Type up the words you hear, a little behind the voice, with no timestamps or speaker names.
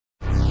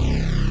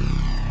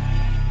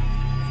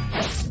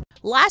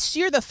Last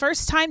year, the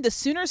first time the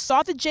Sooners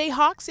saw the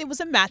Jayhawks, it was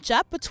a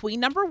matchup between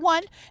number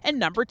 1 and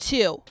number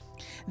 2.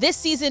 This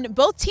season,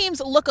 both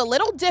teams look a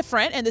little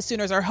different, and the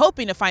Sooners are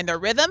hoping to find their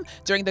rhythm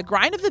during the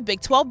grind of the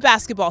Big 12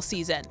 basketball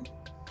season.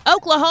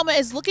 Oklahoma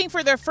is looking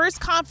for their first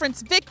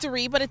conference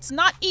victory, but it's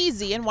not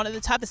easy in one of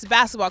the toughest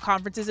basketball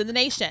conferences in the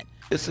nation.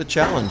 It's a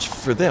challenge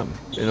for them,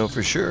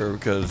 for sure,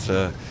 because,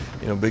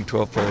 Big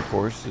 12 play, of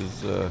course,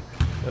 is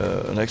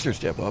an extra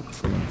step up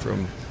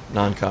from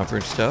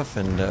non-conference stuff,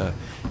 and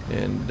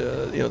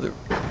they're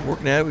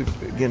working at it.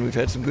 We've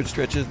had some good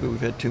stretches, but we've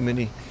had too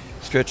many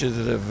stretches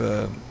that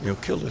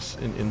have, killed us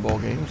in ball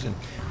games, and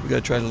we've got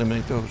to try to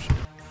eliminate those.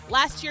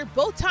 Last year,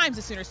 both times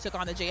the Sooners took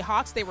on the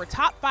Jayhawks, they were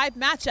top 5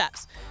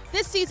 matchups.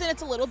 This season,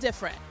 it's a little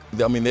different.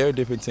 I mean, they're a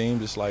different team,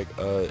 just like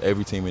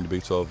every team in the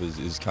Big 12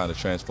 is kind of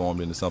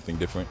transformed into something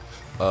different.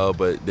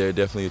 But they're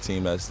definitely a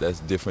team that's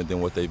different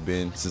than what they've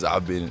been since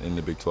I've been in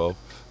the Big 12.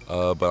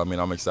 But I mean,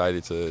 I'm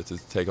excited to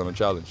take on the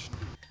challenge.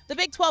 The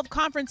Big 12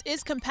 Conference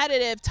is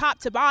competitive top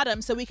to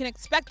bottom, so we can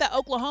expect that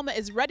Oklahoma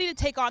is ready to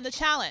take on the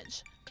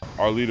challenge.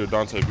 Our leader,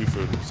 Dante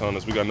Buford, is telling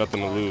us we got nothing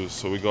to lose,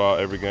 so we go out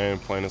every game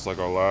playing this like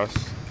our last.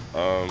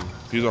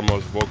 He's our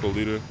most vocal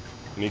leader,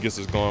 and he gets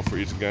us going for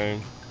each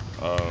game.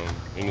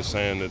 And he's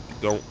saying that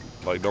don't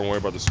worry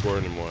about the score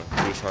anymore.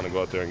 We're just trying to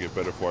go out there and get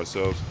better for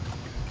ourselves,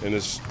 and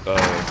just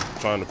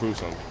trying to prove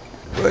something.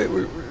 Right,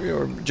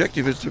 our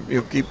objective is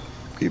to keep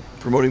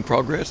promoting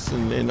progress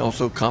and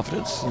also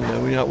confidence.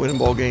 We're not winning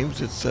ball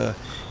games. It's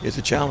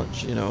a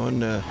challenge,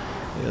 and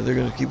they're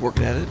going to keep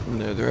working at it, and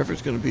their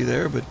effort's going to be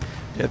there. But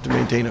you have to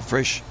maintain a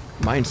fresh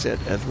mindset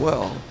as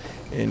well,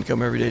 and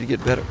come every day to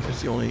get better.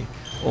 It's the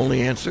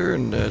only answer,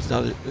 and there's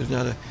not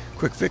a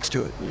quick fix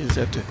to it. You just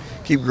have to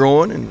keep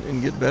growing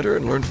and get better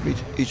and learn from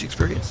each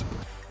experience.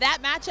 That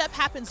matchup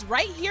happens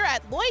right here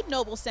at Lloyd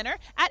Noble Center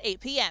at 8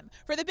 p.m.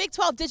 For the Big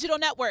 12 Digital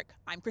Network,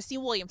 I'm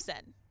Christine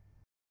Williamson.